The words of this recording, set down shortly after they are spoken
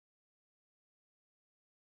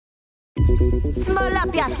Small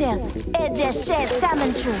up yourself. AJ Shay's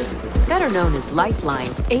coming through. Better known as Lifeline,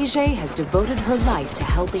 AJ has devoted her life to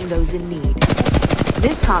helping those in need.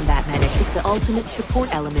 This combat medic is the ultimate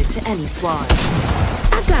support element to any squad.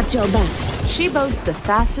 I got your back. She boasts the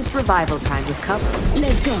fastest revival time with cover.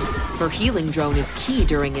 Let's go. Her healing drone is key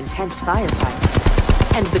during intense firefights.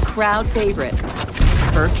 And the crowd favorite,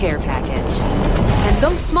 her care package. And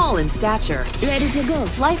though small in stature, Ready to go.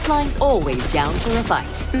 Lifeline's always down for a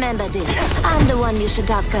fight. Remember this. I'm the one you should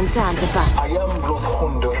have concerns about. I am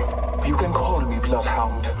Bloodhunder. You can call me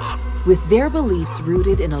Bloodhound. With their beliefs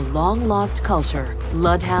rooted in a long-lost culture,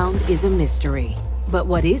 Bloodhound is a mystery. But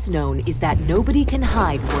what is known is that nobody can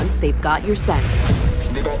hide once they've got your scent.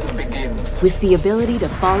 The battle begins. With the ability to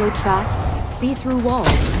follow tracks, see through walls,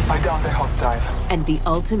 I downed a hostile. and the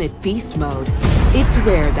ultimate beast mode, it's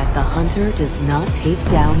rare that the hunter does not take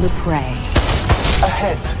down the prey.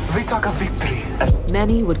 Ahead, we talk a victory.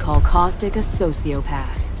 Many would call Caustic a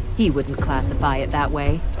sociopath. He wouldn't classify it that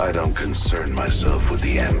way. I don't concern myself with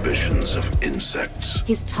the ambitions of insects.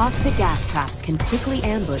 His toxic gas traps can quickly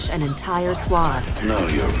ambush an entire squad. Know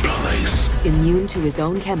your place. Immune to his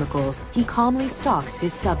own chemicals, he calmly stalks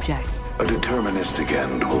his subjects. A deterministic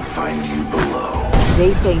end will find you below.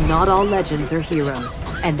 They say not all legends are heroes,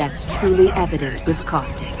 and that's truly evident with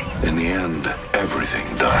Caustic. In the end, everything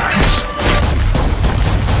dies.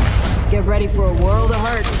 Get ready for a world of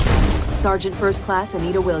hurt. Sergeant First Class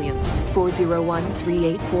Anita Williams,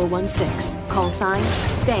 401-38416. Call sign,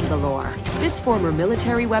 Bangalore. This former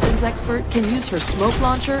military weapons expert can use her smoke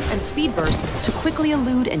launcher and speed burst to quickly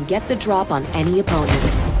elude and get the drop on any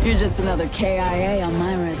opponent. You're just another KIA on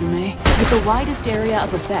my resume. With the widest area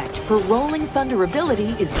of effect, her Rolling Thunder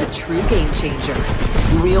ability is the true game changer.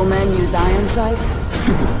 Real men use iron sights?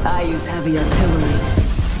 I use heavy artillery.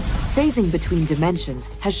 Phasing between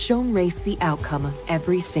dimensions has shown Wraith the outcome of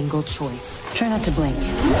every single choice. Try not to blink.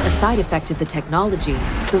 A side effect of the technology,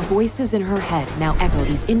 the voices in her head now echo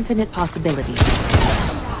these infinite possibilities.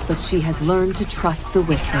 But she has learned to trust the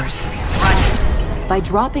whispers. By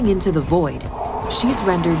dropping into the void, she's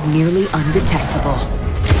rendered nearly undetectable.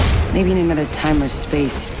 Maybe in another time or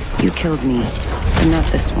space, you killed me, but not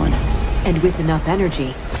this one. And with enough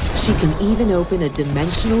energy, she can even open a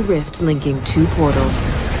dimensional rift linking two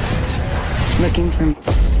portals. Looking for...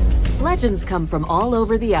 Legends come from all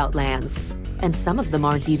over the Outlands, and some of them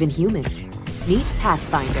aren't even human. Meet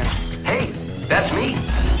Pathfinder. Hey, that's me.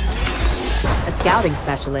 A scouting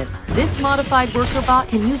specialist, this modified worker bot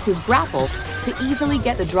can use his grapple to easily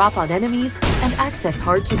get the drop on enemies and access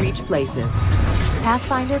hard-to-reach places.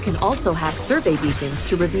 Pathfinder can also hack survey beacons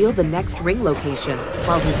to reveal the next ring location,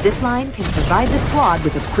 while his zipline can provide the squad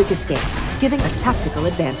with a quick escape, giving a tactical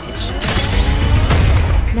advantage.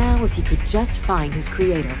 Now, if he could just find his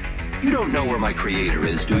creator. You don't know where my creator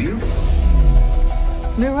is, do you?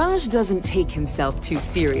 Mirage doesn't take himself too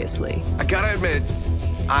seriously. I gotta admit,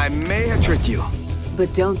 I may have tricked you.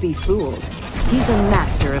 But don't be fooled. He's a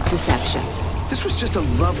master of deception. This was just a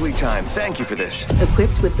lovely time. Thank you for this.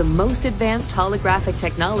 Equipped with the most advanced holographic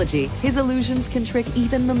technology, his illusions can trick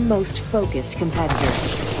even the most focused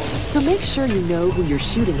competitors. So make sure you know who you're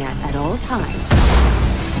shooting at all times.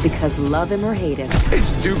 Because love him or hate him,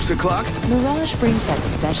 It's dupes o'clock. Mirage brings that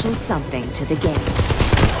special something to the games.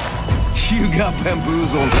 You got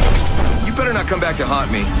bamboozled. You better not come back to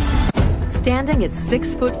haunt me. Standing at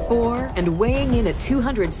 6'4" and weighing in at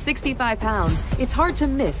 265 pounds, it's hard to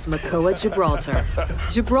miss Makoa Gibraltar.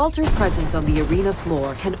 Gibraltar's presence on the arena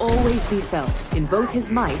floor can always be felt in both his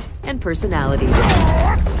might and personality.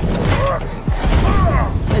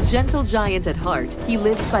 A gentle giant at heart, he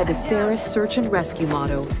lives by the Ceres search and rescue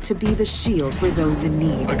motto to be the shield for those in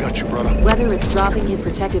need. I got you, brother. Whether it's dropping his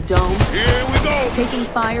protective dome, Here we go. taking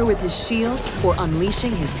fire with his shield, or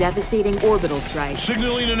unleashing his devastating orbital strike,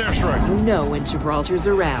 Signaling an airstrike. you know when Gibraltar's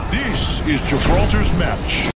around. This is Gibraltar's match.